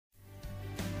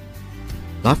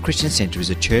Life Christian Centre is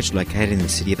a church located in the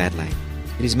city of Adelaide.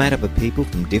 It is made up of people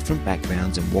from different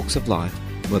backgrounds and walks of life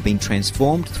who have been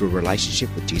transformed through a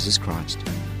relationship with Jesus Christ.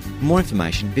 For more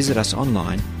information, visit us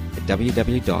online at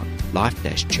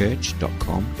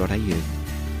www.life-church.com.au.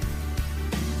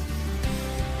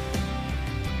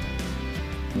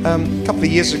 A couple of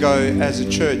years ago, as a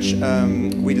church,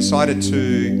 we decided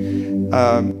to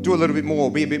do a little bit more,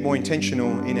 be a bit more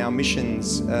intentional in our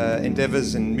missions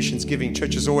endeavours and missions giving.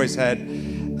 Church has always had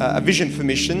a vision for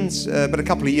missions, but a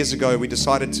couple of years ago we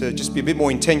decided to just be a bit more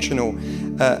intentional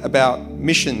about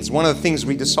missions. One of the things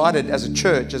we decided as a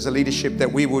church, as a leadership,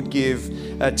 that we would give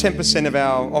 10% of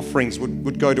our offerings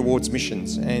would go towards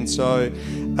missions. And so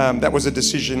that was a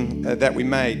decision that we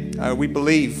made. We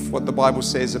believe what the Bible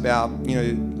says about,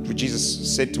 what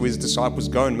Jesus said to his disciples,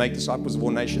 go and make disciples of all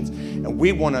nations. And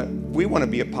we want to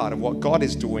be a part of what God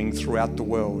is doing throughout the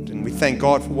world. And we thank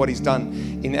God for what he's done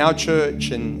in our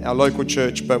church and our local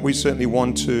church, but we certainly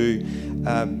want to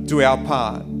do our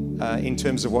part in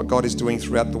terms of what God is doing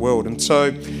throughout the world. And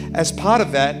so as part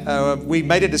of that, we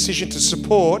made a decision to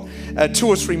support 2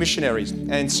 or 3 missionaries.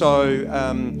 And so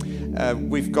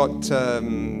we've got a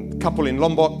couple in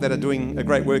Lombok that are doing a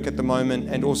great work at the moment,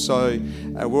 and also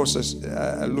we're also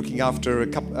looking after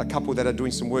a couple that are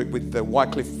doing some work with the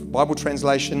Wycliffe Bible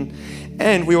translation,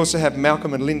 and we also have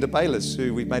Malcolm and Linda Bayliss,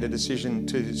 who we've made a decision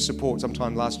to support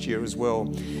sometime last year as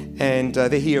well, and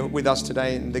they're here with us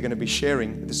today, and they're going to be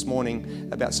sharing this morning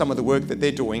about some of the work that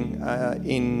they're doing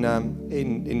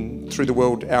in through the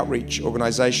World Outreach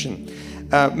Organisation.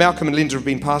 Malcolm and Linda have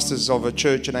been pastors of a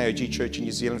church, an AOG church in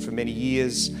New Zealand, for many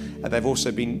years. They've also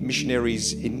been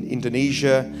missionaries in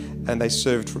Indonesia, and they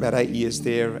served for about 8 years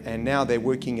there. And now they're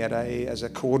working as a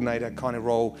coordinator kind of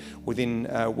role within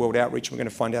World Outreach. We're going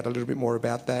to find out a little bit more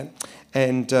about that.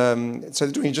 And so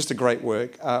they're doing just a great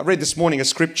work. I read this morning a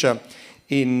scripture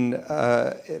in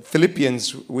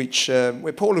Philippians,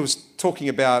 where Paul was talking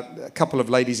about a couple of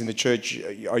ladies in the church,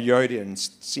 Euodia and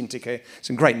Syntyche,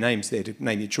 some great names there to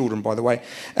name your children, by the way.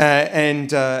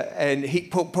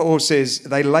 Paul says,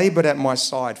 they laboured at my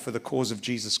side for the cause of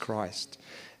Jesus Christ.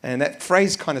 And that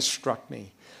phrase kind of struck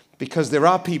me, because there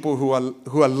are people who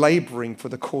are labouring for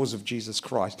the cause of Jesus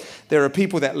Christ. There are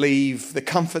people that leave the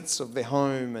comforts of their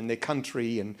home and their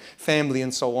country and family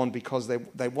and so on because they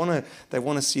want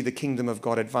to see the kingdom of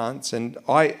God advance. And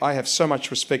I have so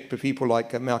much respect for people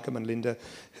like Malcolm and Linda,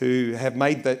 who have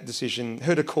made that decision,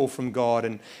 heard a call from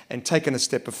God, and taken a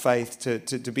step of faith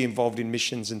to be involved in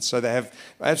missions. And so they have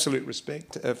absolute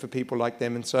respect for people like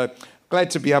them. And so glad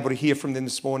to be able to hear from them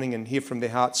this morning and hear from their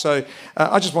hearts. So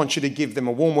I just want you to give them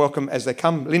a warm welcome as they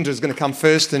come. Linda is going to come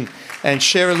first and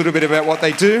share a little bit about what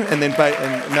they do, and then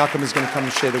Malcolm is going to come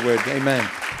and share the word. Amen.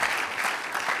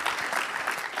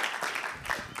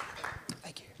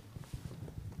 Thank you.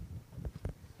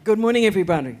 Good morning,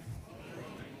 everybody.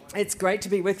 It's great to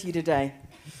be with you today.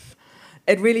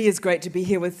 It really is great to be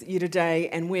here with you today,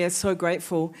 and we are so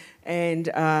grateful and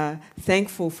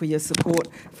thankful for your support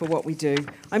for what we do.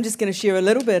 I'm just going to share a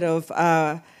little bit of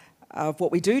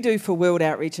what we do for World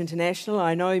Outreach International.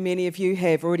 I know many of you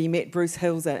have already met Bruce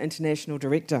Hills, our International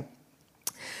Director.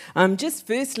 Just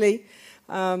firstly,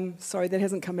 sorry, that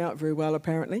hasn't come out very well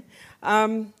apparently.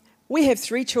 We have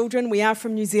 3 children. We are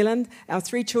from New Zealand. Our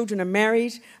 3 children are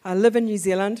married, live in New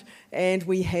Zealand, and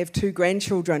we have 2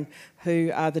 grandchildren who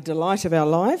are the delight of our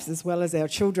lives, as well as our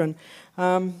children.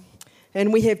 And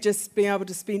we have just been able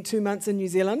to spend 2 months in New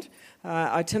Zealand,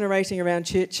 itinerating around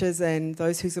churches and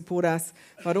those who support us,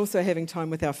 but also having time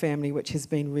with our family, which has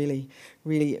been really,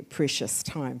 really a precious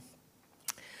time.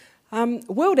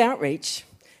 World Outreach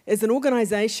is an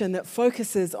organisation that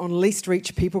focuses on least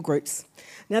reached people groups.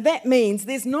 Now that means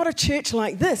there's not a church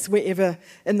like this wherever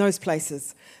in those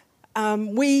places.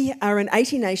 We are in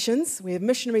 80 nations, we have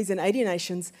missionaries in 80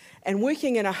 nations, and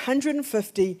working in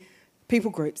 150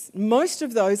 people groups. Most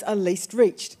of those are least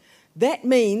reached. That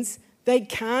means they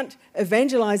can't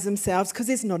evangelise themselves because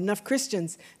there's not enough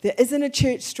Christians. There isn't a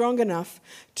church strong enough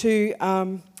to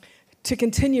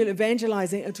continue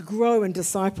evangelising and to grow and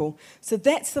disciple. So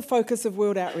that's the focus of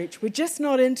World Outreach. We're just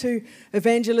not into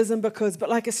evangelism but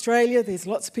like Australia, there's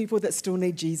lots of people that still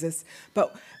need Jesus.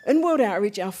 But in World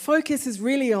Outreach, our focus is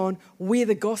really on where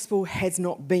the gospel has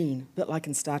not been, a bit like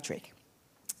in Star Trek.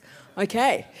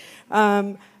 Okay,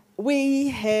 we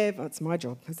have, it's my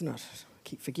job, isn't it? I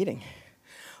keep forgetting.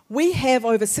 We have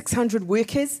over 600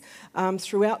 workers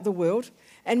throughout the world.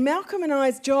 And Malcolm and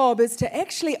I's job is to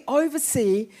actually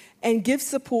oversee and give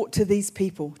support to these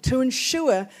people, to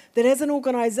ensure that as an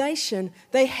organisation,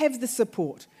 they have the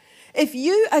support. If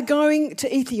you are going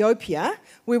to Ethiopia,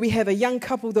 where we have a young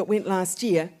couple that went last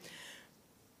year,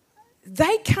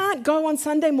 they can't go on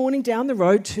Sunday morning down the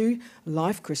road to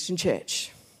Life Christian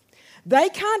Church. They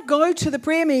can't go to the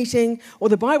prayer meeting or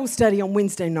the Bible study on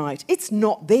Wednesday night. It's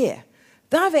not there.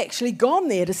 They've actually gone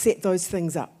there to set those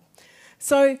things up.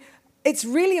 So it's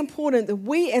really important that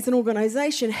we as an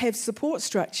organisation have support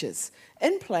structures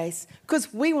in place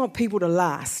because we want people to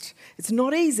last. It's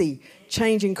not easy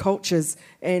changing cultures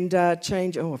and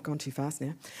I've gone too fast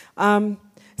now.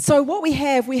 So what we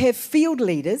have field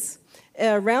leaders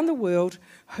around the world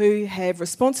who have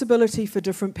responsibility for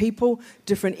different people,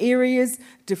 different areas,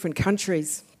 different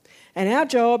countries. And our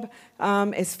job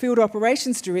as field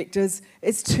operations directors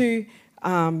is to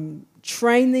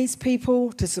train these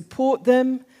people, to support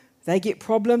them. They get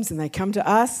problems and they come to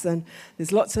us, and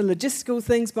there's lots of logistical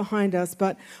things behind us,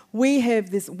 but we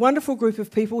have this wonderful group of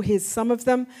people. Here's some of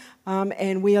them,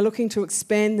 and we are looking to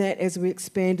expand that as we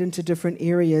expand into different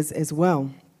areas as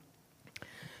well.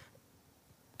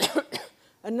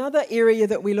 Another area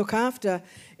that we look after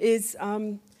is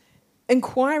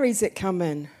inquiries that come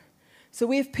in. So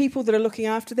we have people that are looking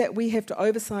after that. We have to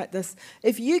oversight this.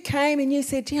 If you came and you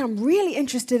said, I'm really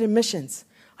interested in missions,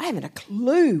 I haven't a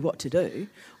clue what to do.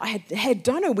 I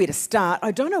don't know where to start.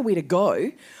 I don't know where to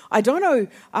go. I don't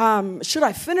know, should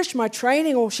I finish my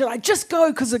training or should I just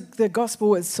go because the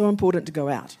gospel is so important to go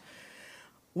out?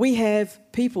 We have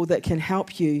people that can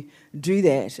help you do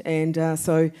that. And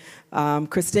so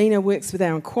Christina works with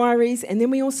our inquiries, and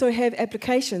then we also have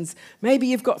applications. Maybe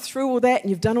you've got through all that and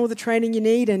you've done all the training you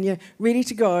need and you're ready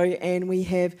to go, and we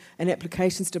have an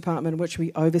applications department which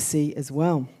we oversee as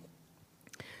well.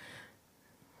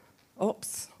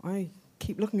 Oops, I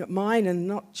keep looking at mine and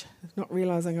not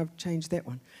realising I've changed that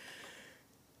one.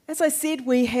 As I said,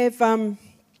 we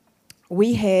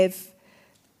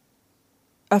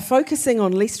are focusing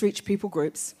on least reached people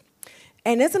groups.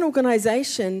 And as an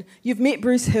organisation, you've met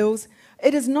Bruce Hills.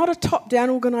 It is not a top-down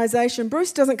organisation.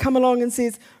 Bruce doesn't come along and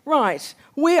says, right,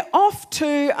 we're off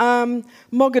to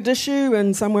Mogadishu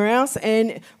and somewhere else,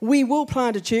 and we will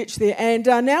plant a church there, and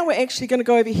now we're actually going to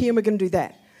go over here and we're going to do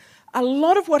that. A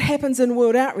lot of what happens in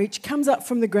World Outreach comes up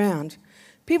from the ground.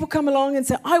 People come along and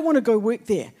say, I want to go work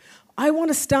there. I want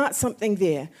to start something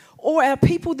there. Or our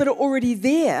people that are already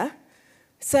there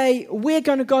say, we're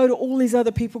going to go to all these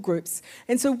other people groups.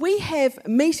 And so we have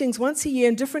meetings once a year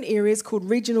in different areas called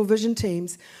regional vision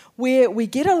teams, where we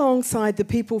get alongside the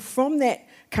people from that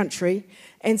country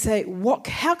and say,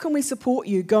 how can we support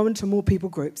you go into more people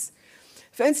groups?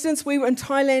 For instance, we were in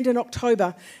Thailand in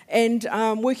October and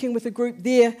working with a group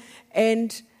there,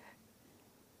 and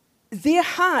their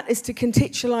heart is to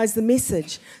contextualize the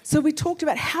message. So we talked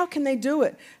about how can they do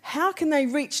it? How can they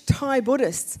reach Thai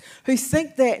Buddhists who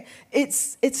think that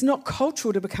it's not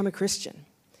cultural to become a Christian?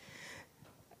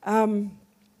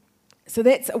 So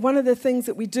that's one of the things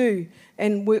that we do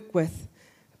and work with.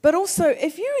 But also,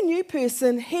 if you're a new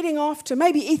person heading off to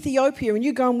maybe Ethiopia and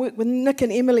you go and work with Nick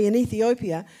and Emily in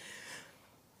Ethiopia,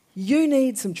 you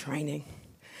need some training.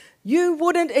 You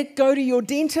wouldn't go to your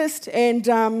dentist and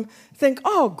think,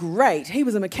 oh, great, he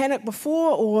was a mechanic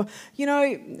before, or, he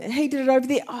did it over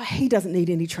there. Oh, he doesn't need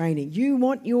any training. You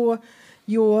want your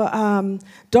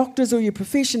doctors or your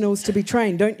professionals to be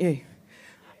trained, don't you?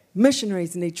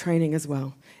 Missionaries need training as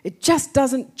well. It just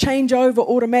doesn't change over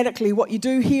automatically what you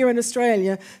do here in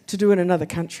Australia to do in another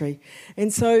country.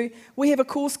 And so we have a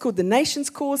course called the Nations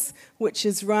Course, which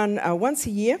is run once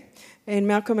a year. And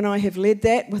Malcolm and I have led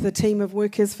that with a team of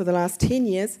workers for the last 10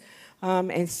 years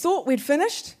and thought we'd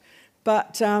finished,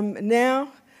 but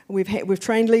now we've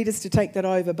trained leaders to take that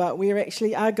over, but we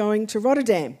actually are going to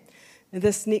Rotterdam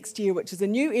this next year, which is a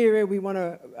new area we want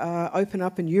to open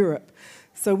up in Europe.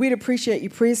 So we'd appreciate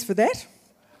your prayers for that.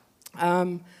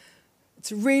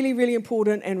 It's really, really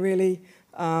important and really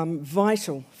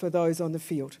vital for those on the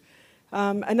field.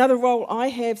 Another role I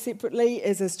have separately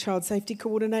is as Child Safety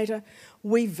Coordinator.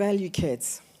 We value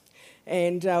kids,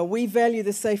 and we value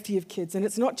the safety of kids. And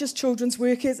it's not just children's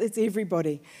workers, it's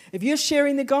everybody. If you're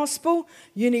sharing the gospel,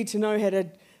 you need to know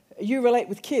you relate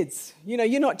with kids.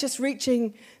 You're not just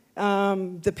reaching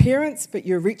the parents, but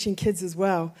you're reaching kids as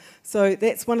well. So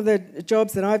that's one of the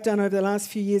jobs that I've done over the last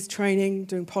few years, training,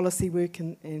 doing policy work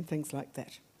and things like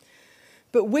that.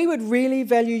 But we would really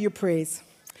value your prayers.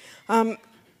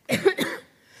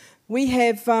 We've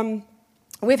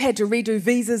had to redo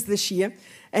visas this year,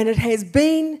 and it has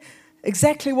been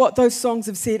exactly what those songs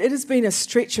have said. It has been a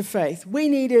stretch of faith. We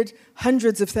needed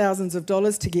hundreds of thousands of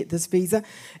dollars to get this visa,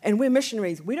 and we're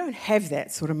missionaries. We don't have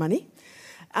that sort of money.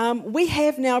 We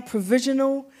have now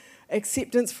provisional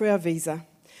acceptance for our visa,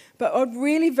 but I'd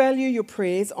really value your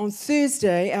prayers. On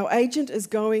Thursday, our agent is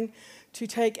going to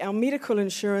take our medical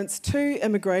insurance to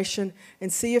immigration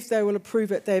and see if they will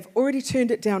approve it. They've already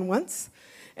turned it down once,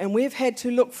 and we've had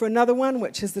to look for another one,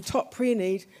 which is the top prayer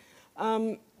need.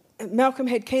 Malcolm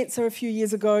had cancer a few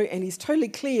years ago, and he's totally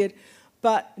cleared,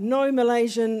 but no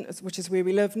Malaysian, which is where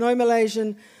we live, no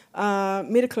Malaysian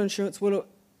medical insurance will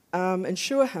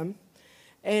insure him.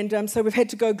 And so we've had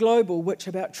to go global, which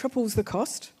about triples the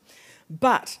cost.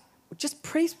 But just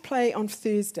press play on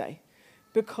Thursday,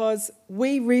 because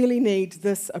we really need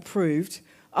this approved.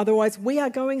 Otherwise, we are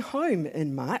going home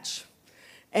in March,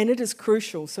 and it is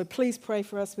crucial. So please pray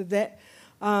for us with that.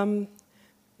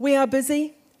 We are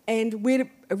busy, and we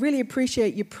really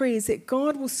appreciate your prayers that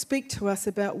God will speak to us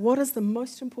about what is the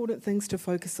most important things to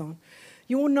focus on.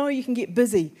 You all know you can get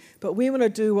busy, but we want to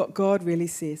do what God really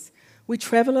says. We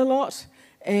travel a lot,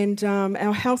 and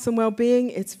our health and well-being,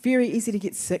 it's very easy to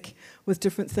get sick with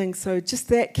different things. So just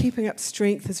that, keeping up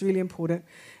strength is really important.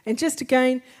 And just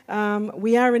again,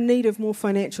 we are in need of more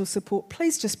financial support.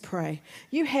 Please just pray.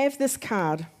 You have this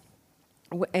card,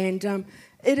 and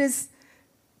it is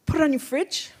put on your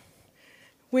fridge.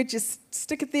 We just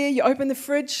stick it there. You open the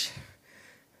fridge.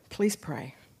 Please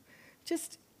pray.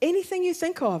 Just anything you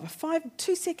think of, a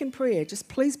 2-second prayer, just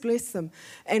please bless them.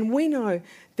 And we know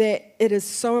that it is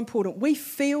so important. We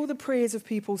feel the prayers of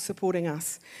people supporting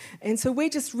us. And so we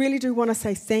just really do want to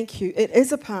say thank you. It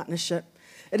is a partnership.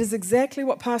 It is exactly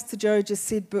what Pastor Joe just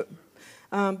said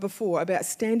before about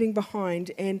standing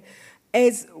behind. And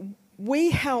as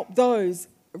we help those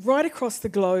right across the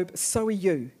globe, so are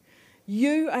you.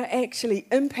 You are actually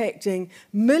impacting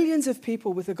millions of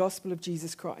people with the gospel of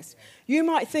Jesus Christ. You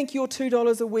might think your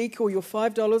 $2 a week or your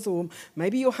 $5 or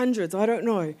maybe your hundreds, I don't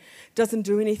know, doesn't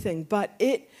do anything, but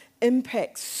it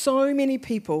impacts so many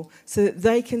people so that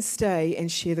they can stay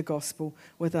and share the gospel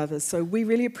with others. So we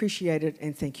really appreciate it,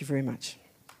 and thank you very much.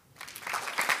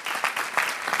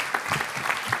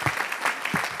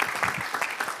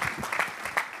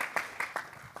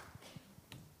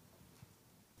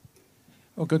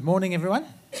 Well, good morning, everyone.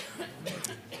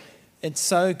 It's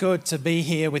so good to be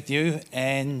here with you,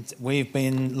 and we've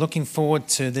been looking forward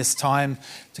to this time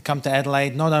to come to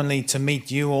Adelaide, not only to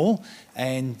meet you all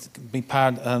and be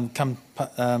come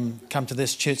to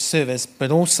this church service, but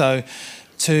also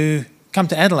to come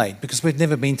to Adelaide, because we've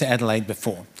never been to Adelaide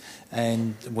before,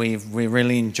 and we're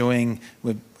really enjoying.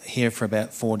 We're here for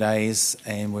about 4 days,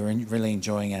 and we're really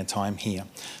enjoying our time here.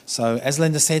 So, as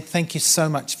Linda said, thank you so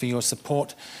much for your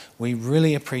support. We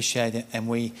really appreciate it, and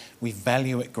we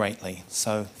value it greatly.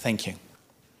 So thank you.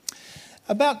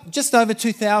 About just over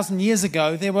 2,000 years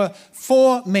ago, there were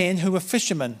 4 men who were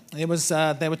fishermen. There were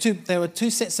two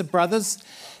sets of brothers,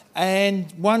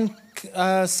 and one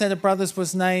set of brothers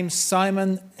was named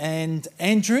Simon and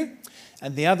Andrew,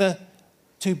 and the other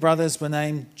 2 brothers were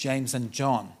named James and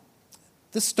John.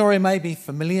 This story may be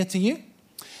familiar to you,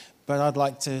 but I'd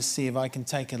like to see if I can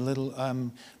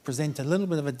present a little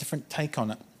bit of a different take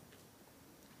on it.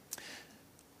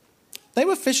 They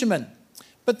were fishermen,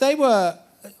 but they were,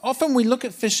 often we look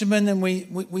at fishermen and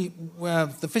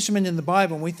the fishermen in the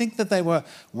Bible, and we think that they were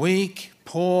weak,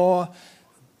 poor,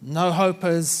 no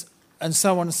hopers, and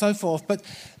so on and so forth. But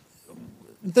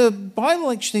the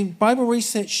Bible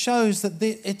research shows that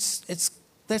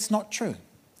that's not true.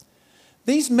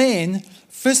 These men,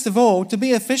 first of all, to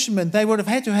be a fisherman, they would have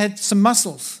had to have some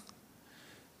muscles,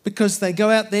 because they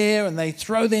go out there and they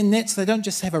throw their nets. They don't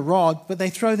just have a rod, but they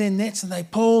throw their nets and they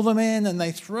pull them in, and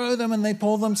they throw them and they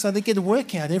pull them, so they get a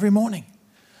workout every morning.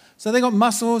 So they got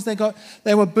muscles, they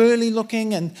were burly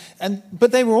looking,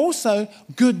 but they were also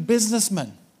good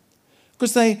businessmen,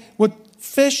 because they would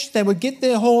fish, they would get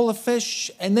their haul of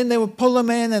fish, and then they would pull them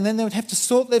in, and then they would have to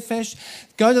sort their fish,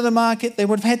 go to the market. They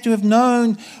would have had to have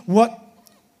known what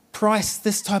price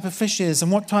this type of fish is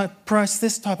and what price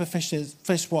this type of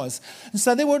fish was. And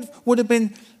so they would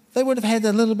have had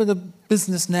a little bit of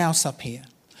business nous up here.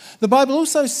 The Bible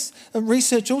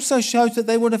research also shows that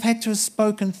they would have had to have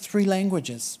spoken 3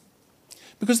 languages,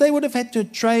 because they would have had to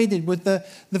have traded with the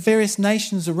various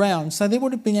nations around. So they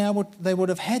would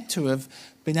have had to have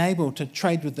been able to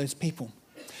trade with those people.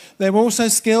 They were also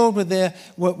skilled at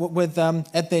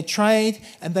their trade,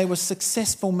 and they were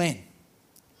successful men.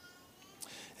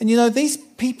 And you know, these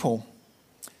people,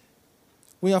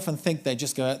 we often think they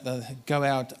just go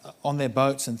out on their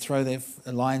boats and throw their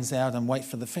lines out and wait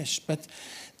for the fish. But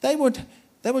they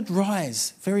would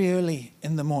rise very early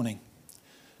in the morning,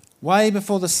 way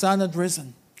before the sun had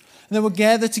risen. And they would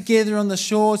gather together on the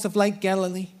shores of Lake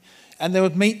Galilee, and they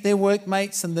would meet their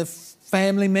workmates and their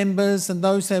family members and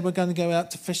those they were going to go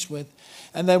out to fish with.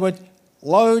 And they would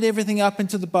load everything up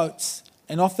into the boats,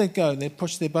 and off they go. They'd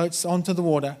push their boats onto the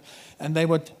water, and they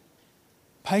would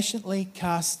patiently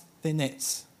cast their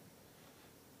nets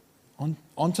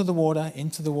onto the water,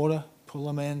 into the water, pull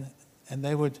them in, and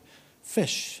they would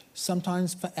fish,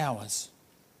 sometimes for hours.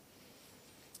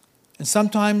 And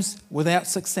sometimes without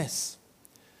success.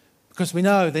 Because we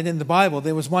know that in the Bible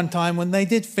there was one time when they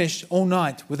did fish all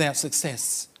night without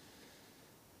success.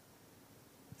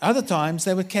 Other times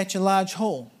they would catch a large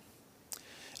haul.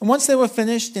 And once they were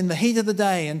finished in the heat of the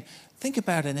day, and think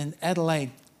about it in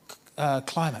Adelaide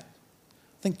climate.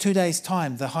 I think 2 days'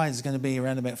 time the high is going to be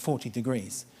around about 40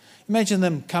 degrees. Imagine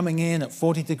them coming in at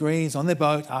 40 degrees on their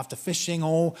boat after fishing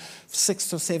all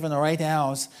 6 or 7 or 8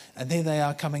 hours, and there they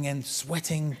are coming in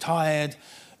sweating, tired,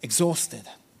 exhausted.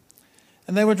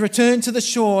 And they would return to the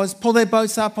shores, pull their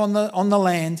boats up on the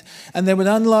land, and they would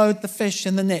unload the fish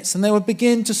in the nets, and they would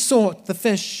begin to sort the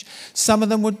fish. Some of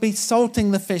them would be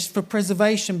salting the fish for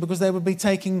preservation because they would be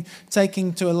taking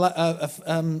to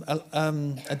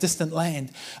a distant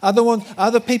land.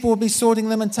 Other people would be sorting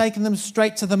them and taking them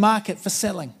straight to the market for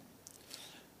selling.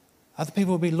 Other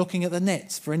people would be looking at the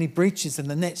nets for any breaches in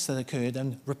the nets that occurred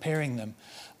and repairing them.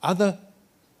 Other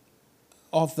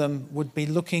of them would be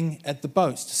looking at the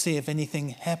boats to see if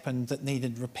anything happened that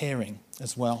needed repairing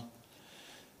as well.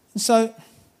 And so,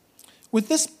 with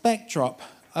this backdrop,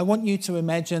 I want you to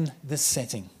imagine this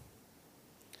setting.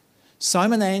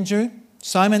 Simon and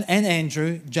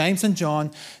Andrew, James and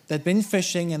John, they'd been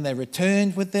fishing and they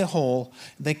returned with their haul,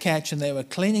 their catch, and they were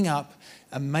cleaning up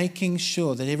and making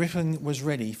sure that everything was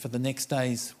ready for the next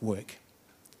day's work.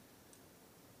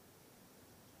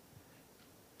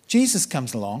 Jesus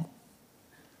comes along.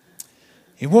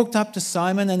 He walked up to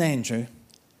Simon and Andrew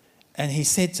and he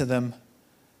said to them,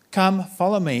 "Come,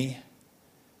 follow me,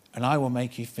 and I will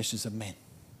make you fishers of men."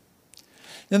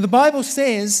 Now the Bible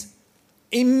says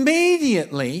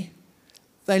immediately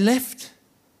they left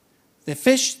their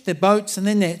fish, their boats and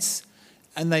their nets,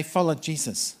 and they followed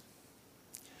Jesus.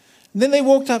 And then they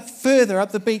walked up further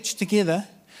up the beach together,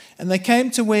 and they came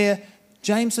to where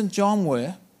James and John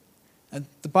were. And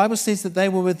the Bible says that they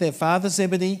were with their father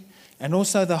Zebedee and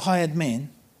also the hired men.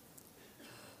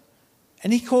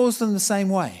 And he calls them the same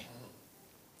way.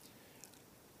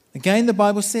 Again, the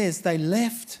Bible says they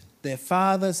left their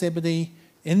father Zebedee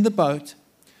in the boat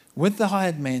with the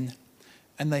hired men,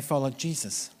 and they followed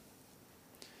Jesus.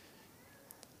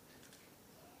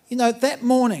 You know, that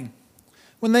morning,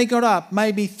 when they got up,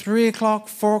 maybe 3 o'clock,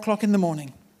 4 o'clock in the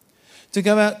morning, to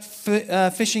go out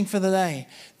fishing for the day,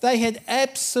 they had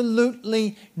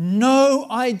absolutely no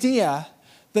idea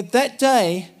that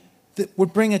day that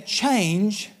would bring a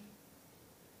change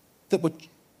that would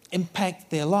impact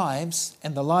their lives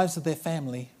and the lives of their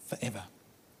family forever.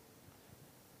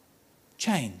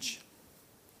 Change.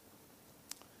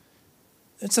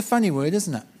 It's a funny word,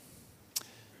 isn't it? I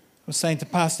was saying to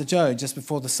Pastor Joe just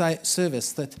before the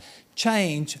service that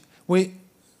change,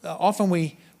 often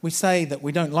we say that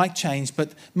we don't like change,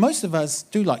 but most of us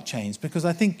do like change because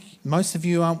I think most of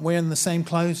you aren't wearing the same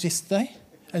clothes yesterday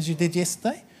as you did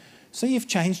yesterday. So you've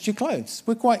changed your clothes.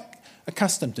 We're quite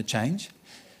accustomed to change.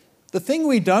 The thing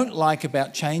we don't like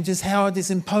about change is how it is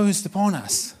imposed upon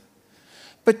us.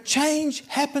 But change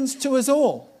happens to us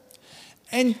all.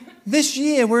 And this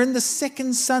year, we're in the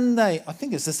second Sunday, I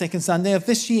think it's the second Sunday of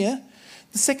this year,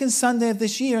 the second Sunday of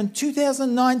this year, and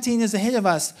 2019 is ahead of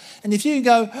us. And if you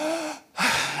go,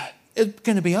 it's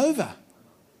going to be over.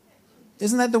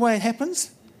 Isn't that the way it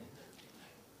happens?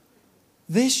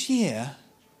 This year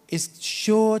is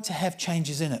sure to have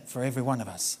changes in it for every one of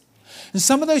us. And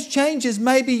some of those changes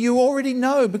maybe you already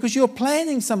know because you're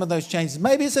planning some of those changes.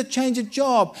 Maybe it's a change of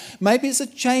job. Maybe it's a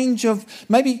change of,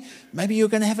 maybe you're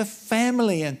going to have a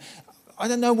family, and I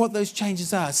don't know what those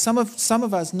changes are. Some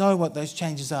of us know what those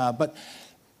changes are, but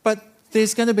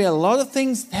there's going to be a lot of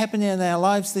things happening in our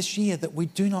lives this year that we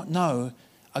do not know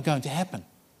are going to happen.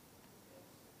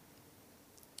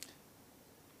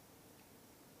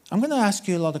 I'm going to ask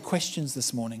you a lot of questions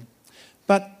this morning,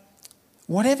 but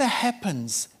whatever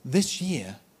happens this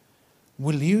year,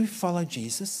 will you follow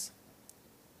Jesus?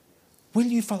 Will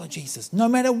you follow Jesus? No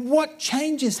matter what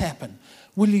changes happen,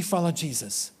 will you follow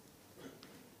Jesus?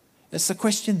 It's a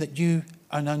question that you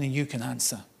and only you can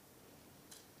answer.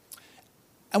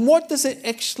 And what does it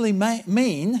actually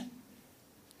mean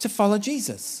to follow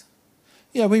Jesus?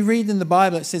 Yeah, we read in the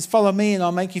Bible, it says, "Follow me and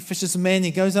I'll make you fishers of men."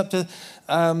 He goes up to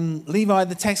Levi,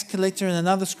 the tax collector, in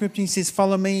another scripture, he says,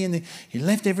 "Follow me." And he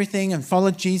left everything and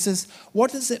followed Jesus.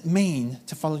 What does it mean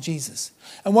to follow Jesus?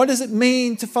 And what does it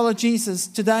mean to follow Jesus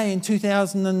today in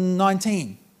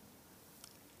 2019?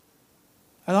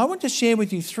 And I want to share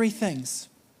with you 3 things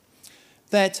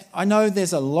that I know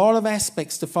there's a lot of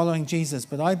aspects to following Jesus,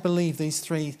 but I believe these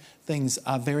three things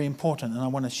are very important, and I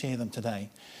want to share them today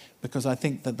because I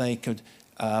think that they could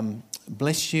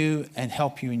bless you and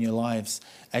help you in your lives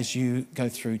as you go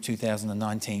through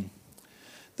 2019.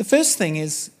 The first thing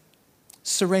is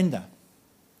surrender.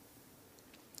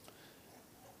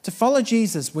 To follow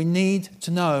Jesus, we need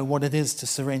to know what it is to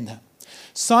surrender.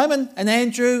 Simon and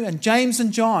Andrew and James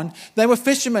and John, they were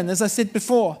fishermen, as I said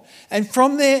before. And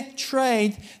from their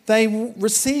trade, they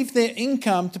received their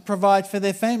income to provide for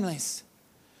their families.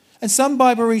 And some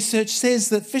Bible research says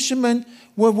that fishermen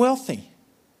were wealthy.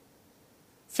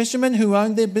 Fishermen who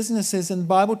owned their businesses in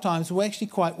Bible times were actually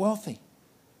quite wealthy.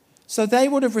 So they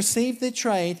would have received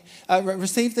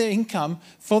their income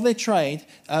for their trade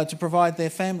to provide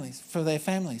for their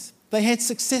families. They had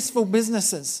successful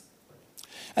businesses.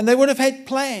 And they would have had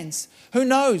plans. Who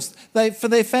knows? For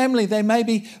their family, they may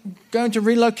be going to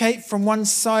relocate from one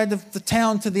side of the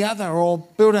town to the other or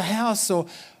build a house, or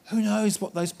who knows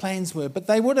what those plans were. But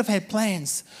they would have had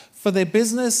plans for their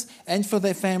business and for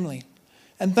their family.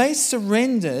 And they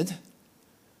surrendered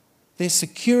their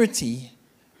security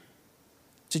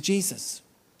to Jesus.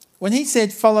 When he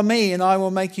said, "Follow me and I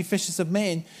will make you fishers of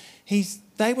men,"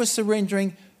 they were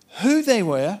surrendering who they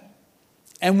were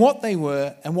and what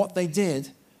they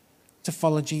did to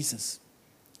follow Jesus.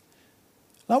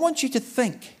 And I want you to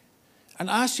think and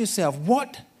ask yourself,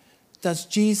 what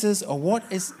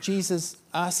is Jesus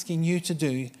asking you to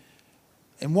do?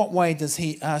 In what way does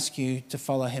he ask you to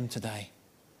follow him today?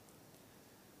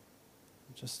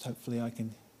 Just hopefully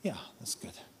that's good.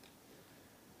 It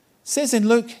says in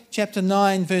Luke chapter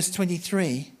 9, verse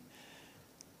 23,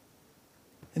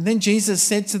 "And then Jesus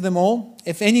said to them all,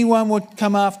 'If anyone would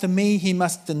come after me, he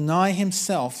must deny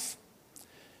himself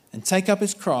and take up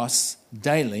his cross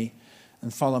daily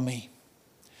and follow me.'"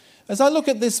 As I look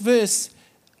at this verse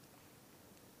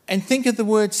and think of the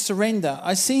word surrender,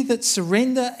 I see that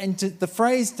surrender and the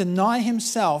phrase deny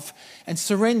himself and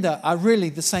surrender are really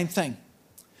the same thing.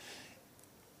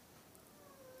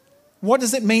 What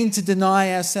does it mean to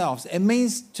deny ourselves? It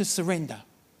means to surrender.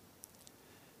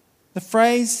 The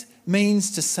phrase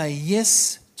means to say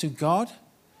yes to God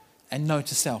and no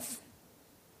to self.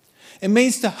 It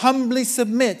means to humbly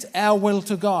submit our will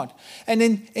to God. And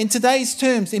in today's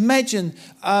terms, imagine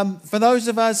for those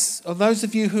of us, or those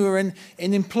of you who are in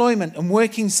employment and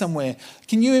working somewhere,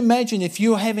 can you imagine if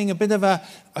you're having a bit of a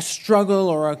struggle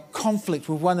or a conflict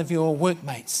with one of your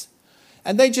workmates?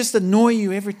 And they just annoy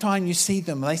you every time you see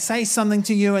them. They say something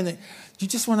to you and you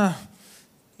just want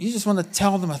to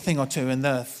tell them a thing or two. And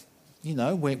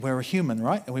we're a human,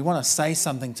 right? And we want to say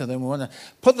something to them. We want to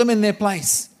put them in their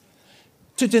place.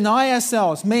 To deny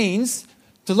ourselves means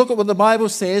to look at what the Bible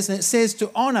says, and it says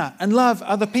to honor and love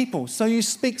other people. So you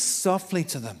speak softly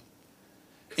to them.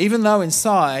 Even though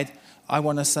inside I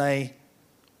want to say,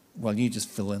 well, you just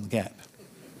fill in the gap.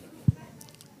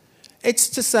 It's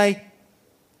to say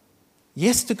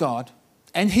yes to God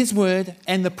and his word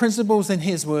and the principles in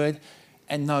his word,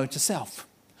 and no to self.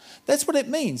 That's what it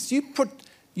means. You put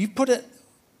it,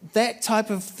 that type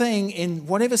of thing, in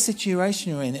whatever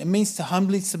situation you're in. It means to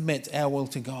humbly submit our will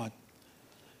to God.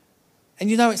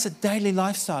 And it's a daily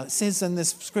lifestyle. It says in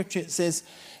this scripture, it says,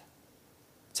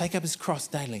 take up his cross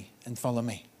daily and follow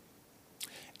me.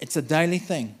 It's a daily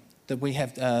thing that we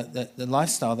have, the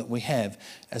lifestyle that we have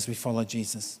as we follow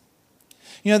Jesus.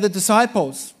 The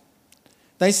disciples,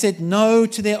 they said no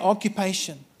to their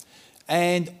occupation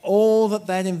and all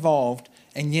that involved,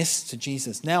 and yes to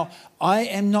Jesus. Now, I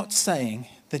am not saying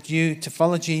that to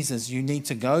follow Jesus, you need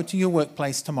to go to your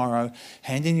workplace tomorrow,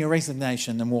 hand in your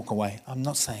resignation and walk away. I'm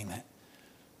not saying that.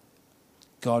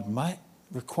 God might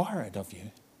require it of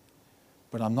you,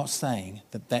 but I'm not saying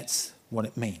that that's what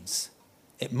it means.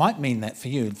 It might mean that for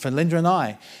you. For Linda and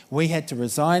I, we had to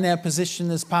resign our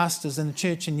position as pastors in the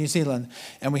church in New Zealand,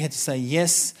 and we had to say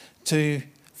yes to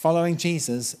following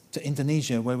Jesus to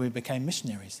Indonesia, where we became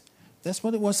missionaries. That's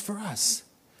what it was for us.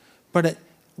 But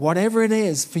whatever it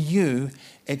is for you,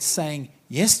 it's saying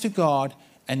yes to God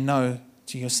and no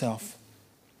to yourself.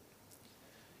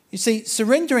 You see,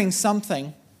 surrendering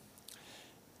something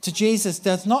to Jesus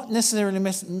does not necessarily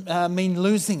mean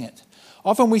losing it.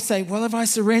 Often we say, well, if I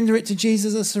surrender it to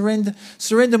Jesus or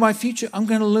surrender my future, I'm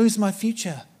going to lose my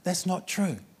future. That's not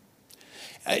true.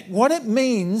 What it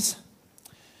means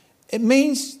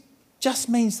just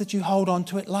means that you hold on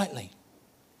to it lightly.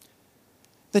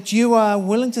 That you are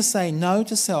willing to say no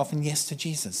to self and yes to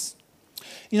Jesus.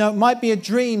 It might be a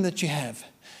dream that you have.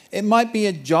 It might be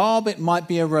a job. It might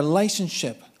be a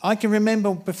relationship. I can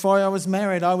remember before I was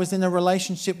married, I was in a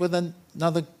relationship with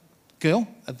another girl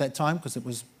at that time, because it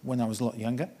was when I was a lot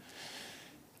younger.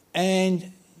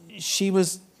 And she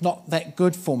was not that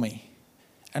good for me.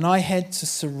 And I had to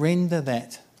surrender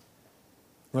that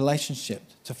relationship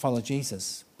to follow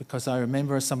Jesus, because I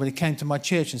remember somebody came to my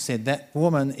church and said, that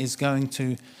woman is going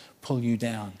to pull you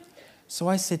down. So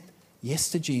I said yes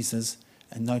to Jesus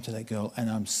and no to that girl, and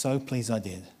I'm so pleased I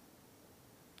did.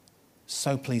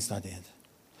 So pleased I did.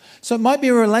 So it might be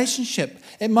a relationship,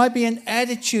 it might be an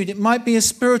attitude, it might be a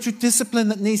spiritual discipline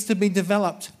that needs to be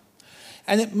developed,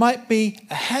 and it might be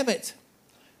a habit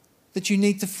that you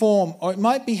need to form, or it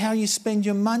might be how you spend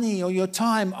your money or your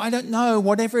time. I don't know,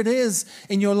 whatever it is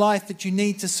in your life that you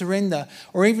need to surrender,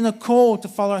 or even a call to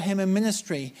follow him in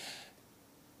ministry.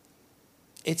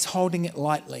 It's holding it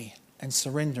lightly and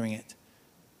surrendering it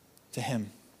to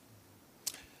him.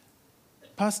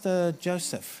 Pastor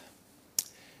Joseph,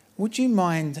 would you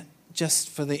mind, just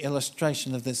for the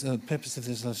illustration of this, purpose of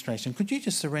this illustration, could you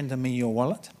just surrender me your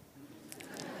wallet?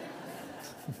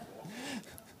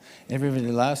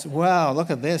 Everybody laughs. Wow, look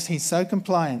at this. He's so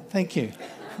compliant. Thank you.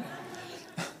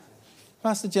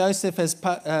 Pastor Joseph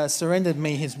has surrendered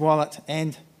me his wallet.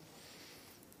 And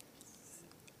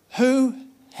who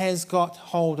has got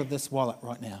hold of this wallet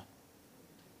right now?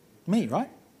 Me, right?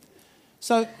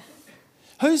 So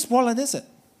whose wallet is it?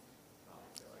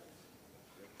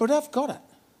 But I've got it.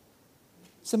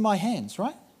 It's in my hands,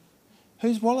 right?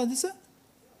 Whose wallet is it?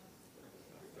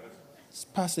 It's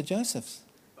Pastor Joseph's.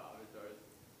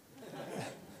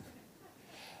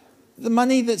 The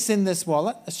money that's in this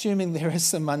wallet, assuming there is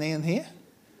some money in here,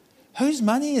 whose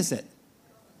money is it?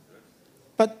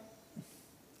 But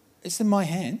it's in my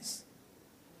hands.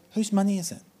 Whose money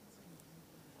is it?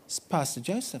 It's Pastor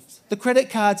Joseph's. The credit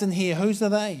cards in here, whose are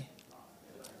they?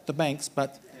 The bank's,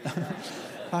 but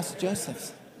Pastor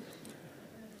Joseph's.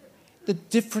 The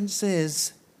difference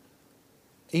is,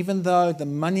 even though the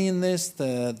money in this,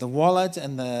 the wallet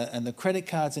and the credit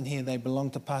cards in here, they belong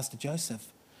to Pastor Joseph,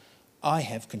 I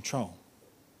have control.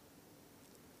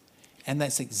 And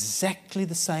that's exactly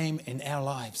the same in our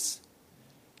lives.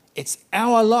 It's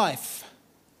our life,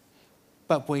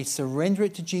 but we surrender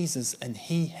it to Jesus and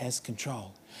he has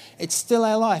control. It's still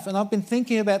our life. And I've been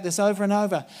thinking about this over and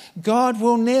over. God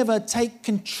will never take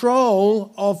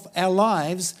control of our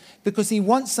lives because he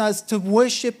wants us to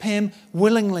worship him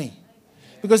willingly.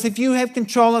 Because if you have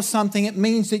control of something, it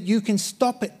means that you can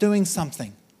stop it doing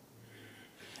something.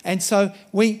 And so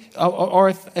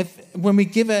if when we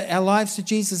give our lives to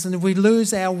Jesus and if we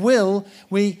lose our will,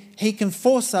 he can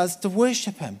force us to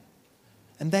worship him.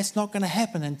 And that's not going to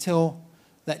happen until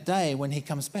that day when he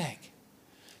comes back.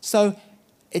 So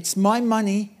it's my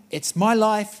money, it's my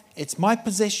life, it's my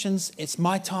possessions, it's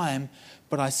my time,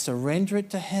 but I surrender it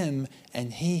to him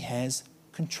and he has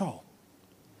control.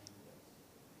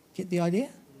 Get the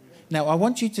idea? Now, I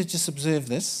want you to just observe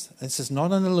this. This is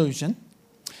not an illusion.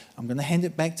 I'm going to hand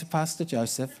it back to Pastor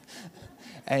Joseph.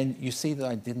 And you see that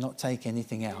I did not take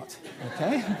anything out.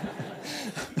 Okay?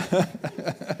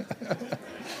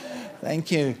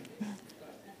 Thank you.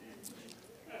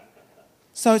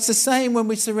 So it's the same when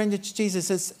we surrender to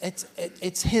Jesus.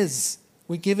 It's his.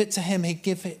 We give it to him.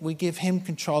 We give him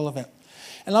control of it.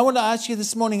 And I want to ask you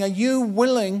this morning, are you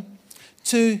willing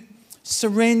to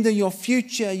surrender your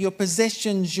future, your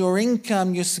possessions, your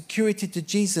income, your security to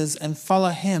Jesus and follow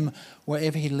him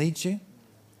wherever he leads you?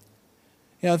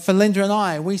 You know, for Linda and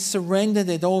I, we surrendered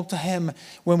it all to him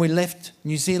when we left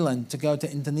New Zealand to go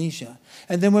to Indonesia.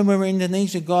 And then when we were in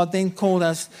Indonesia, God then called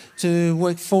us to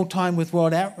work full-time with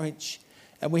World Outreach.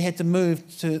 And we had to move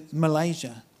to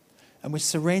Malaysia. And we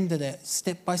surrendered it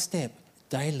step by step,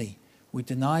 daily. We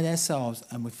denied ourselves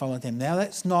and we followed him. Now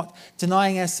that's not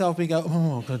denying ourselves. We go,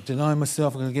 oh, I've got to deny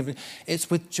myself. I'm going to give it. It's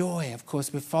with joy, of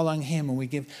course. We're following him and we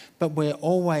give. But we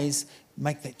always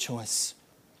make that choice.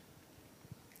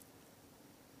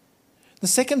 The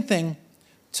second thing,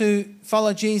 to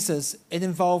follow Jesus, it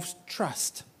involves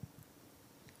trust.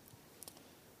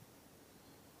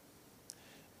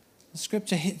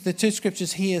 The two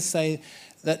scriptures here say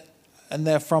that, and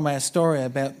they're from our story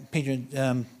about Peter,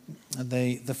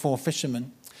 the four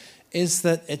fishermen, is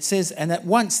that it says, and at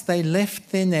once they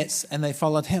left their nets and they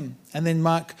followed him. And then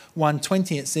Mark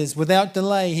 1:20, it says, without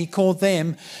delay he called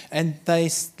them and they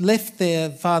left their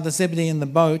father Zebedee in the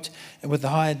boat with the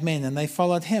hired men and they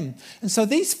followed him. And so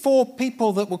these four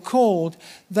people that were called,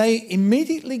 they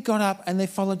immediately got up and they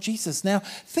followed Jesus. Now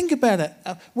think about it.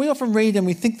 We often read and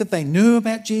we think that they knew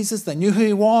about Jesus, they knew who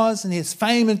he was and his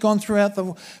fame had gone throughout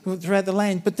the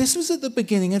land. But this was at the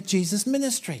beginning of Jesus'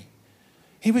 ministry.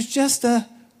 He was just a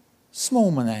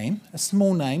small name.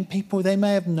 People, they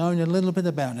may have known a little bit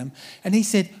about him. And he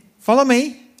said, follow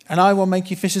me and I will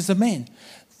make you fishers of men.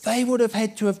 They would have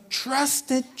had to have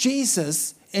trusted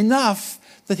Jesus enough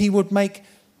that he would make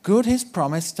good his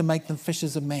promise to make them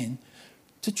fishers of men,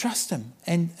 to trust him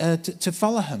and to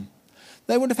follow him.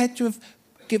 They would have had to have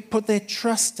put their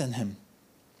trust in him.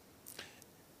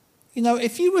 You know,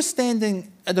 if you were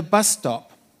standing at a bus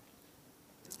stop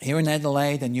here in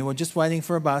Adelaide and you were just waiting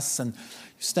for a bus and you're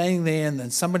standing there and then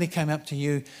somebody came up to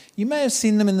you, you may have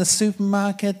seen them in the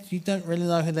supermarket. You don't really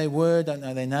know who they were, don't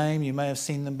know their name. You may have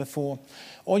seen them before.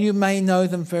 Or you may know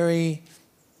them very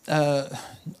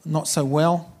not so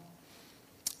well.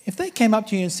 If they came up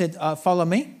to you and said, follow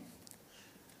me,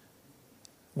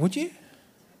 would you?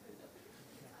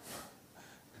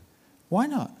 Why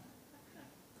not?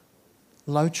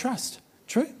 Low trust.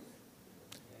 True?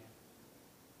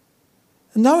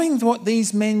 Knowing what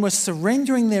these men were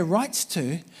surrendering their rights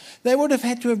to, they would have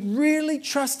had to have really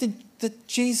trusted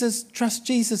Jesus,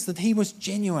 that he was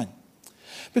genuine.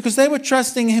 Because they were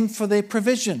trusting him for their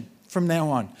provision from now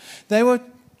on. They were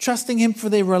trusting him for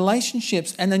their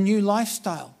relationships and a new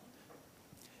lifestyle.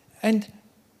 And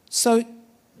so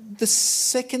the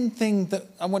second thing that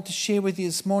I want to share with you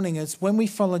this morning is when we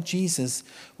follow Jesus,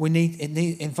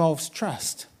 it involves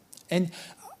trust. And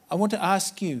I want to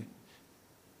ask you,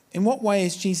 in what way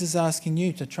is Jesus asking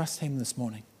you to trust him this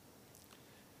morning?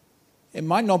 It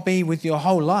might not be with your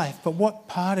whole life, but what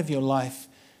part of your life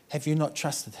have you not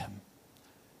trusted him?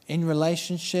 In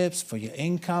relationships, for your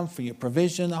income, for your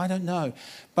provision, I don't know.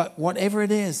 But whatever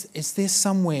it is there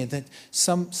somewhere that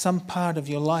some part of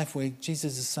your life where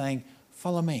Jesus is saying,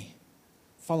 follow me,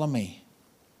 follow me.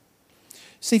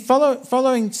 See,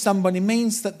 following somebody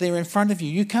means that they're in front of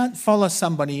you. You can't follow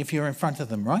somebody if you're in front of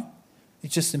them, right?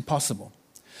 It's just impossible.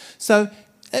 So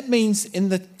that means in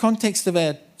the context of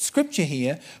our scripture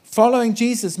here, following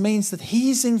Jesus means that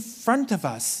he's in front of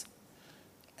us.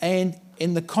 And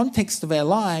in the context of our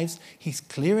lives, he's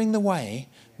clearing the way,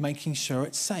 making sure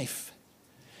it's safe.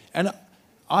 And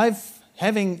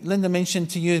having Linda mentioned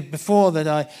to you before that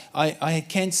I had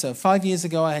cancer. 5 years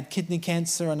ago, I had kidney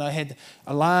cancer and I had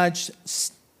a large,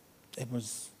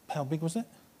 how big was it?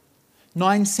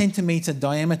 9 centimetre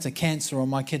diameter cancer on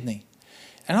my kidney.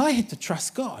 And I had to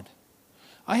trust God.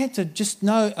 I had to just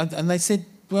know, and they said,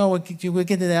 well, we'll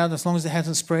get it out as long as it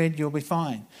hasn't spread, you'll be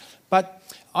fine. But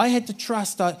I had to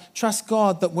trust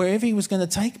God that wherever he was going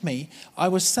to take me, I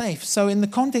was safe. So in the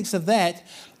context of that,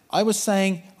 I was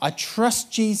saying, I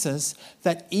trust Jesus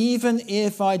that even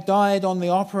if I died on the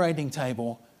operating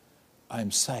table,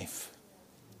 I'm safe.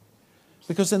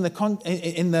 Because in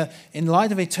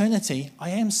light of eternity,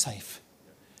 I am safe.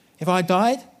 If I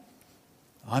died,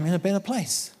 I'm in a better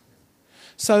place.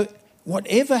 So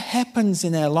whatever happens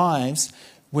in our lives,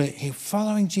 we're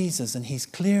following Jesus and he's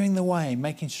clearing the way,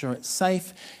 making sure it's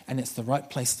safe and it's the right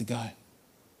place to go.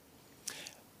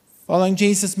 Following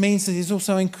Jesus means that he's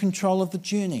also in control of the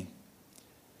journey,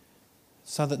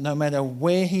 so that no matter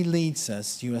where he leads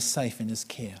us, you are safe in his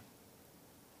care.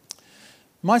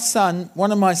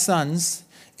 One of my sons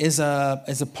is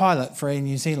a pilot for Air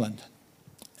New Zealand.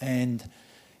 And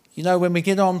you know,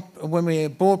 when we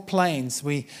board planes,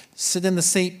 we sit in the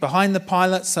seat behind the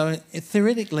pilot. So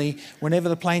theoretically, whenever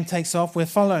the plane takes off, we're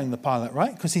following the pilot,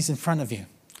 right? Because he's in front of you.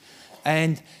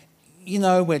 And you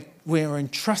know, we're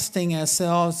entrusting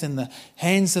ourselves in the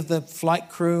hands of the flight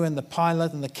crew and the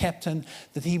pilot and the captain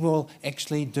that he will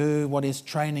actually do what his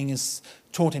training has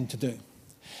taught him to do.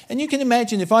 And you can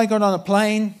imagine if I got on a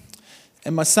plane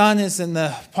and my son is in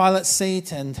the pilot's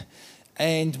seat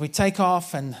and we take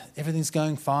off and everything's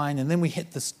going fine, and then we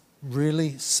hit this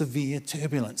really severe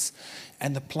turbulence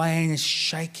and the plane is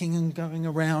shaking and going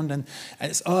around and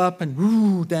it's up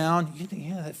and down.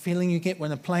 You know that feeling you get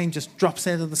when a plane just drops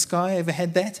out of the sky? Ever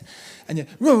had that? And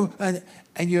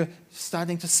you're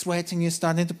starting to sweat and you're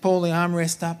starting to pull the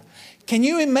armrest up. Can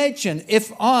you imagine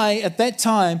if I, at that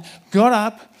time, got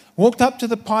up, walked up to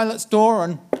the pilot's door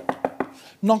and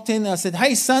knocked in and I said,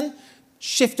 hey, son,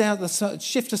 shift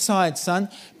aside, son,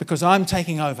 because I'm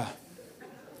taking over.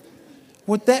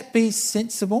 Would that be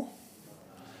sensible?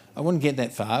 I wouldn't get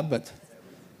that far, but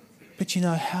you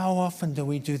know, how often do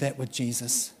we do that with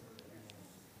Jesus?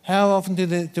 How often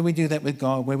do we do that with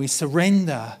God, where we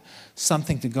surrender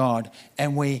something to God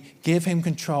and we give him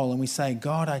control and we say,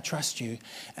 God, I trust you.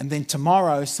 And then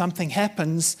tomorrow something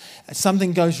happens,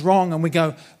 something goes wrong and we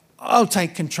go, I'll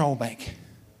take control back.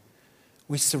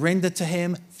 We surrender to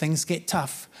him, things get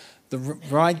tough, the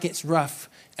ride gets rough,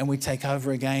 and we take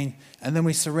over again, and then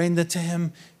we surrender to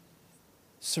him.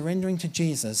 Surrendering to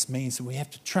Jesus means that we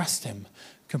have to trust him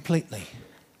completely,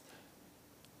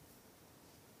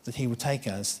 that he will take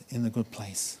us in the good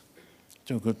place,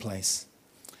 to a good place.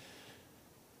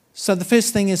 So the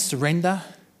first thing is surrender.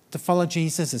 To follow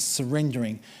Jesus is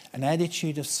surrendering, an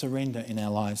attitude of surrender in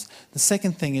our lives. The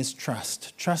second thing is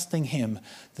trust, trusting Him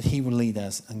that He will lead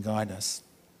us and guide us.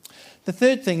 The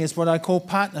third thing is what I call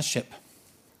partnership.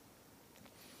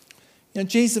 You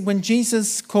know, when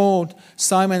Jesus called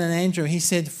Simon and Andrew, He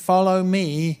said, "Follow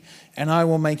me and I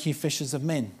will make you fishers of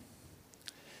men."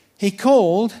 He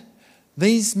called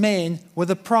these men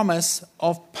with a promise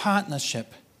of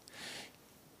partnership.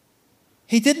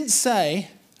 He didn't say,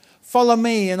 "Follow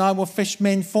me and I will fish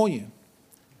men for you."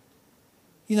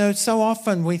 You know, so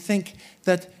often we think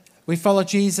that we follow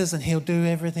Jesus and He'll do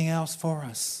everything else for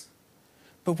us.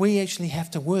 But we actually have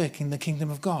to work in the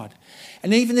kingdom of God.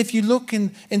 And even if you look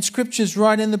in scriptures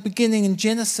right in the beginning in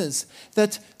Genesis,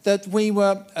 that we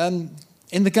were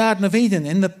in the Garden of Eden,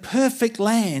 in the perfect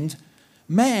land,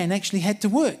 man actually had to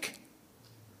work.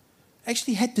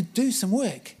 Actually had to do some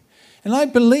work. And I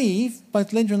believe,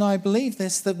 both Linda and I believe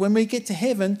this, that when we get to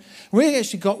heaven, we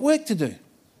actually got work to do.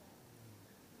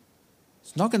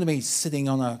 It's not going to be sitting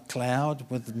on a cloud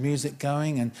with the music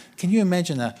going. And can you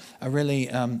imagine a really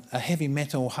a heavy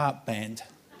metal harp band?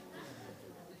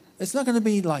 It's not going to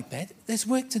be like that. There's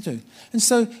work to do. And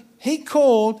so He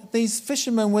called these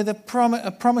fishermen with a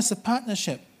promise of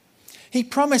partnership. He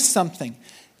promised something.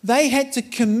 They had to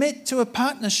commit to a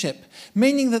partnership,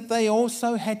 meaning that they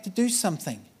also had to do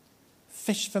something.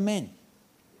 Fish for men.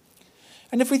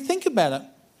 And if we think about it,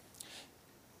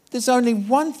 there's only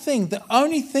one thing, the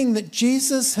only thing that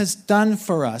Jesus has done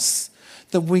for us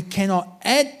that we cannot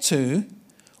add to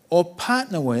or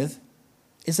partner with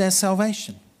is our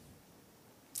salvation.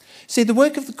 See, the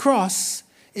work of the cross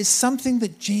is something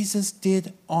that Jesus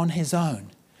did on His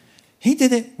own. He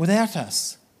did it without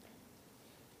us.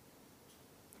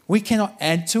 We cannot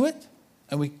add to it,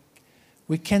 and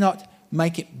we cannot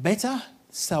make it better.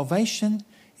 Salvation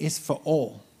is for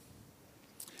all.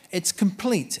 It's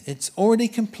complete. It's already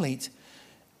complete.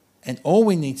 And all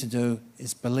we need to do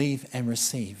is believe and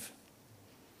receive.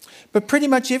 But pretty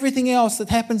much everything else that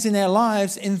happens in our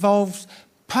lives involves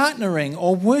partnering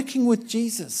or working with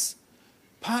Jesus.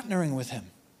 Partnering with Him.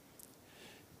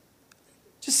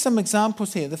 Just some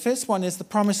examples here. The first one is the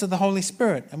promise of the Holy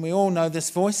Spirit. And we all know this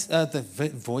verse.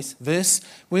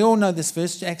 We all know this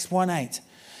verse, Acts 1:8. It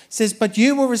says, "But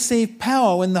you will receive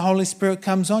power when the Holy Spirit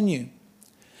comes on you.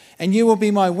 And you will be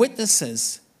my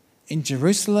witnesses in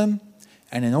Jerusalem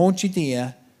and in all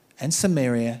Judea and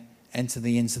Samaria and to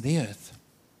the ends of the earth."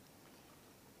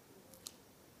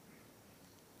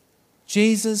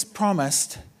 Jesus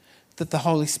promised that the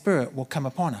Holy Spirit will come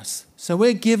upon us. So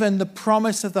we're given the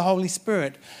promise of the Holy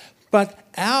Spirit. But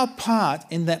our part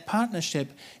in that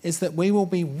partnership is that we will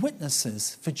be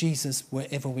witnesses for Jesus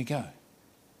wherever we go.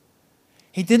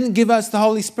 He didn't give us the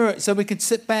Holy Spirit so we could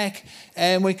sit back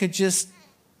and we could just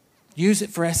use it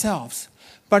for ourselves.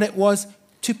 But it was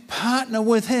to partner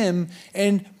with Him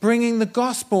in bringing the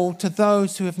gospel to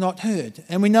those who have not heard.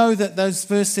 And we know that those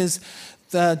verses,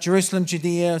 Jerusalem,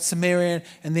 Judea, Samaria,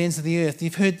 and the ends of the earth,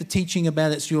 you've heard the teaching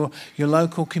about it's your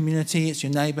local community, it's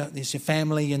your neighbour, it's your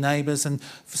family, your neighbours, and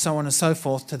so on and so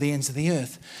forth to the ends of the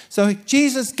earth. So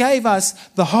Jesus gave us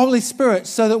the Holy Spirit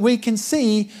so that we can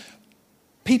see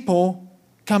people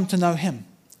come to know Him.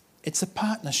 It's a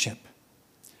partnership.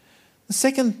 The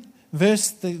second verse,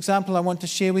 the example I want to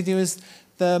share with you is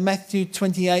the Matthew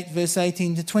 28, verse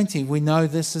 18 to 20. We know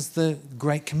this is the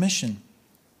Great Commission.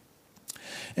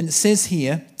 And it says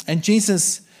here, "And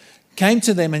Jesus came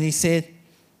to them and He said,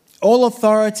 'All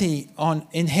authority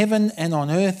in heaven and on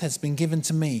earth has been given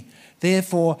to me.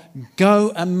 Therefore,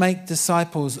 go and make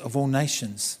disciples of all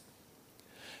nations,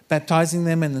 baptizing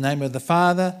them in the name of the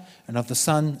Father and of the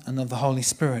Son and of the Holy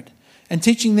Spirit, and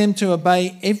teaching them to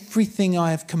obey everything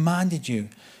I have commanded you.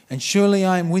 And surely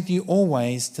I am with you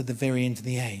always to the very end of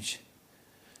the age.'"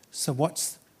 So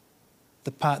what's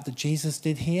the part that Jesus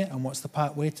did here, and what's the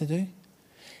part we're to do?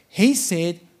 He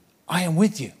said, "I am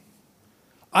with you.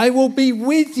 I will be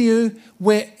with you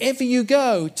wherever you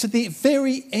go to the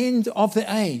very end of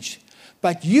the age.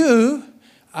 But you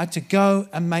are to go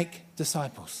and make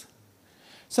disciples."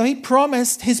 So He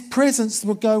promised His presence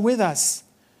would go with us.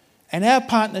 And our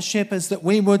partnership is that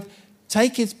we would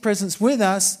take His presence with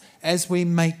us as we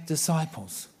make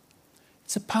disciples.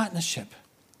 It's a partnership.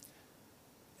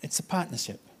 It's a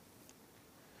partnership.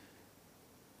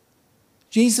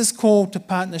 Jesus' call to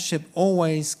partnership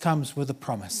always comes with a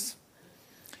promise.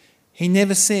 He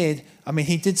never said,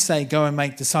 He did say, "Go and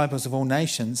make disciples of all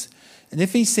nations." And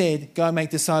if He said, "Go and make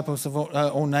disciples of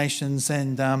all nations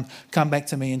and come back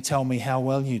to me and tell me how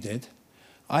well you did,"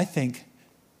 I think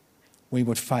we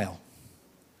would fail.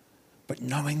 But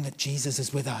knowing that Jesus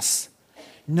is with us,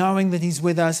 knowing that He's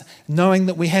with us, knowing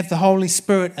that we have the Holy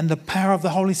Spirit and the power of the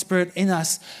Holy Spirit in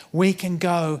us, we can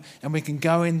go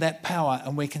in that power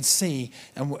and we can see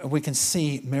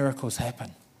miracles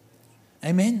happen.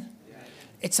 Amen?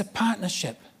 It's a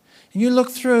partnership. And you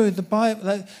look through the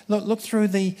Bible, look through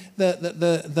the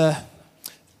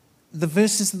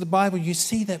verses of the Bible, you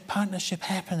see that partnership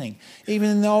happening. Even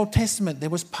in the Old Testament, there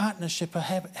was partnership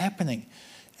happening.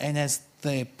 And as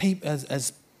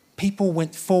people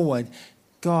went forward,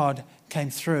 God came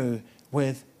through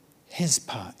with His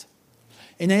part.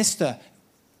 In Esther,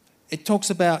 it talks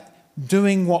about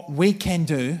doing what we can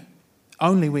do,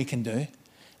 only we can do,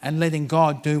 and letting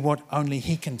God do what only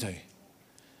He can do.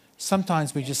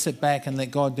 Sometimes we just sit back and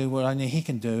let God do what only He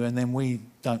can do, and then we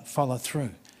don't follow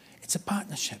through. It's a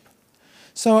partnership.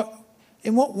 So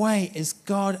in what way is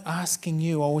God asking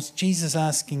you, or is Jesus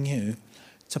asking you,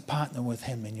 to partner with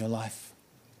Him in your life?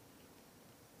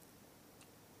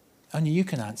 Only you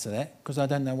can answer that, because I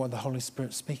don't know what the Holy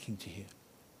Spirit's speaking to you.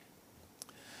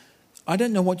 I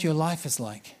don't know what your life is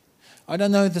like. I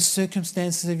don't know the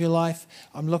circumstances of your life.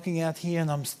 I'm looking out here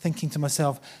and I'm thinking to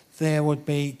myself, there would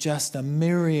be just a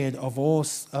myriad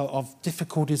of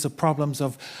difficulties, of problems,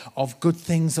 of good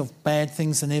things, of bad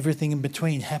things, and everything in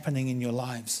between happening in your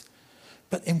lives.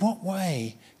 But in what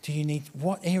way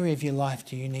what area of your life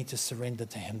do you need to surrender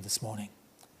to Him this morning?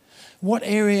 What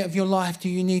area of your life do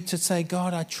you need to say,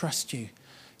 God, I trust you.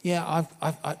 Yeah,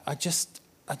 I just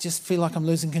feel like I'm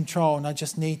losing control, and I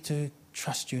just need to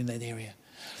trust you in that area.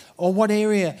 Or what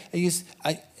area are you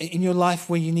in your life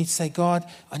where you need to say, God,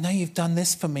 I know you've done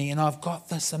this for me, and I've got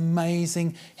this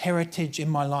amazing heritage in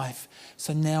my life.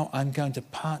 So now I'm going to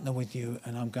partner with you,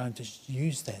 and I'm going to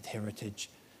use that heritage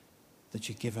that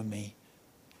you've given me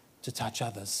to touch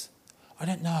others. I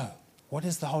don't know. What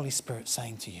is the Holy Spirit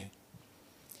saying to you?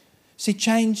 See,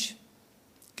 change,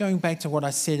 going back to what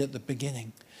I said at the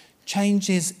beginning, change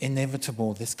is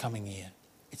inevitable this coming year.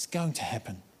 It's going to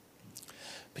happen.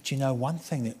 But you know, one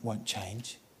thing that won't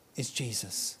change is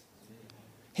Jesus.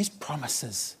 His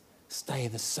promises stay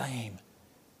the same,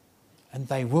 and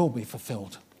they will be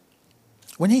fulfilled.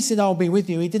 When He said, I'll be with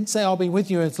you, He didn't say, I'll be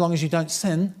with you as long as you don't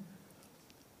sin.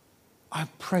 I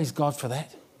praise God for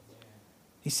that.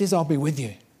 He says, I'll be with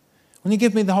you. When He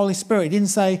gave me the Holy Spirit, He didn't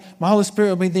say, my Holy Spirit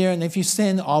will be there, and if you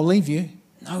sin, I'll leave you.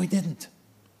 No, He didn't.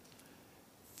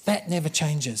 That never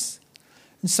changes.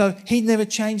 And so He never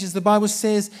changes. The Bible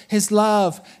says His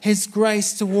love, His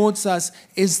grace towards us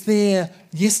is there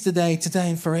yesterday, today,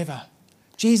 and forever.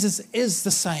 Jesus is the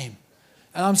same.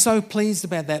 And I'm so pleased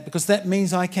about that, because that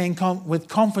means I can, with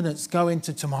confidence, go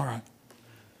into tomorrow.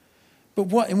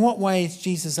 But in what way is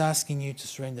Jesus asking you to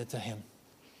surrender to Him?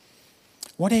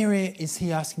 What area is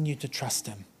He asking you to trust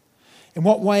Him? In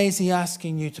what way is He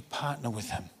asking you to partner with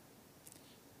Him?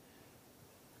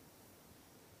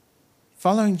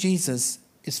 Following Jesus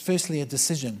is firstly a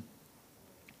decision,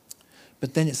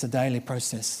 but then it's a daily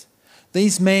process.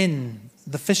 These men,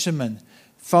 the fishermen,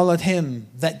 followed Him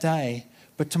that day,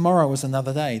 but tomorrow was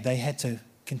another day. They had to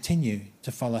continue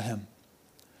to follow Him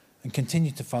and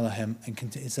continue to follow Him.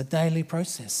 It's a daily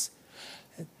process.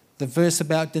 The verse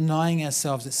about denying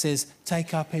ourselves, it says,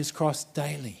 take up His cross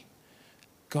daily.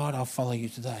 God, I'll follow you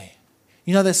today.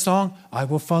 You know that song, I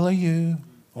will follow you,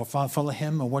 or if I follow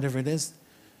Him, or whatever it is?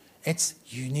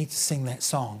 You need to sing that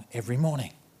song every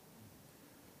morning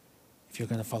if you're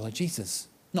going to follow Jesus.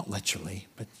 Not literally,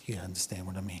 but you understand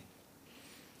what I mean.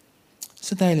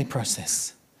 It's a daily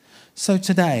process. So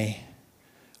today,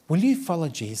 will you follow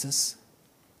Jesus?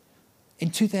 In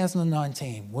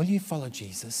 2019, will you follow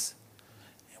Jesus?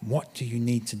 And what do you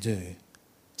need to do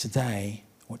today?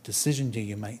 What decision do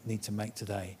you need to make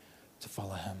today to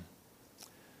follow Him?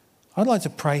 I'd like to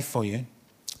pray for you,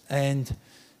 and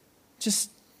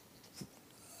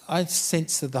I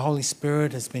sense that the Holy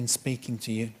Spirit has been speaking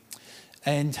to you.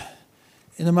 And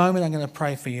in a moment, I'm going to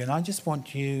pray for you. And I just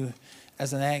want you,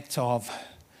 as an act of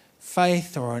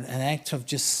faith or an act of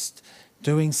just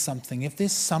doing something, if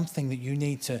there's something that you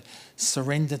need to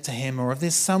surrender to Him, or if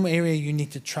there's some area you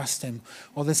need to trust Him,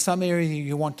 or there's some area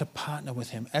you want to partner with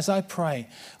Him, as I pray,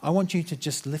 I want you to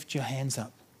just lift your hands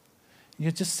up.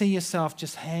 You just see yourself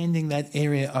just handing that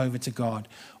area over to God,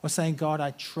 or saying, God,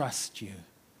 I trust you.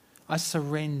 I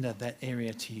surrender that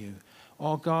area to you.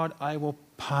 Oh God, I will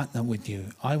partner with you.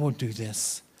 I will do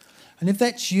this. And if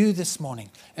that's you this morning,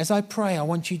 as I pray, I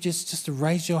want you just to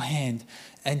raise your hand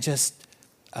and just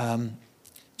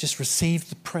receive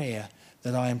the prayer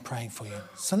that I am praying for you.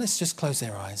 So let's just close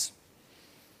our eyes.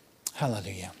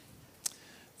 Hallelujah.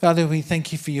 Father, we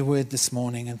thank you for your word this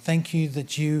morning, and thank you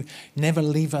that you never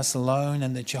leave us alone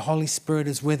and that your Holy Spirit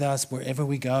is with us wherever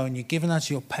we go, and you've given us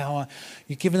your power.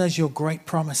 You've given us your great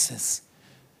promises.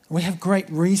 We have great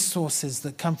resources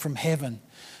that come from heaven.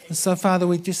 And so, Father,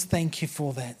 we just thank you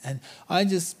for that. And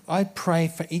I pray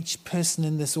for each person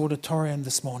in this auditorium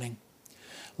this morning,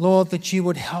 Lord, that you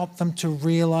would help them to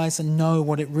realize and know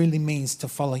what it really means to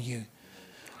follow you.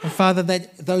 And Father,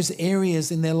 that those areas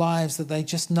in their lives that they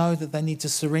just know that they need to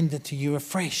surrender to you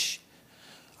afresh.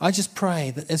 I just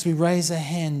pray that as we raise our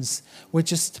hands, we're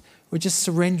just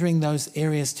surrendering those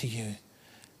areas to you.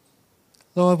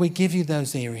 Lord, we give you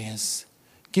those areas.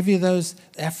 Give you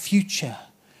our future.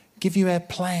 Give you our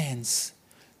plans.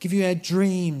 Give you our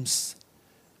dreams.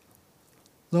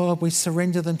 Lord, we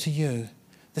surrender them to you.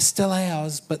 They're still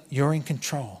ours, but you're in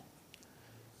control.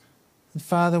 And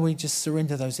Father, we just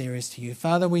surrender those areas to you.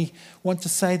 Father, we want to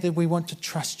say that we want to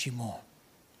trust you more.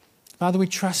 Father, we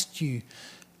trust you.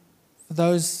 For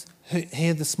those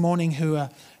here this morning who are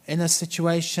in a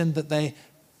situation that they're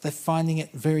finding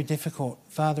it very difficult,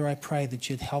 Father, I pray that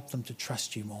you'd help them to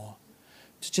trust you more.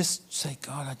 To just say,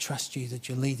 God, I trust you that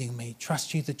you're leading me.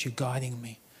 Trust you that you're guiding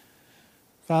me.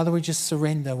 Father, we just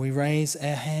surrender. We raise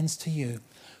our hands to you.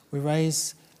 We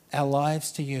raise our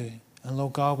lives to you. And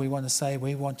Lord God, we want to say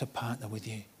we want to partner with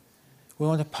you. We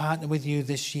want to partner with you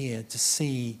this year to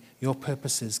see your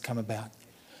purposes come about.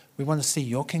 We want to see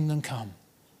your kingdom come.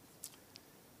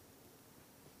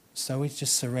 So we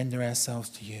just surrender ourselves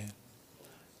to you.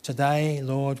 Today,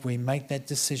 Lord, we make that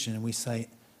decision and we say,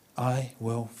 I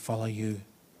will follow you.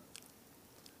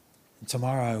 And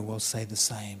tomorrow we'll say the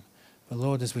same. But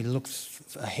Lord, as we look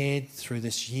ahead through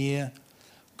this year,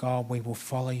 God, we will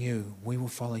follow you. We will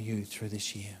follow you through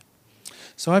this year.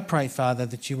 So I pray, Father,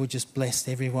 that you will just bless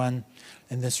everyone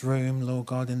in this room, Lord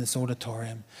God, in this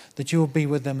auditorium, that you will be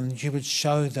with them and you would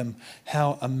show them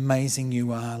how amazing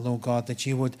you are, Lord God, that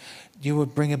you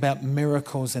would bring about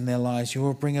miracles in their lives. You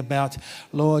will bring about,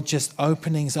 Lord, just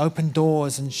openings, open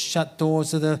doors and shut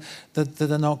doors that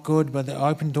are not good, but the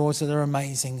open doors that are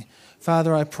amazing.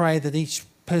 Father, I pray that each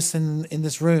person in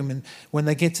this room, and when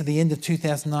they get to the end of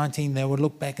 2019, they would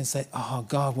look back and say, oh,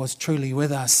 God was truly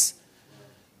with us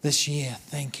this year.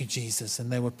 Thank you, Jesus.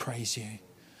 And they would praise you.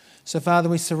 So, Father,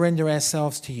 we surrender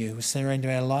ourselves to you. We surrender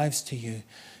our lives to you.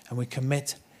 And we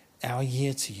commit our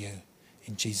year to you.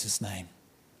 In Jesus' name.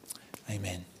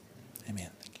 Amen.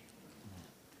 Amen.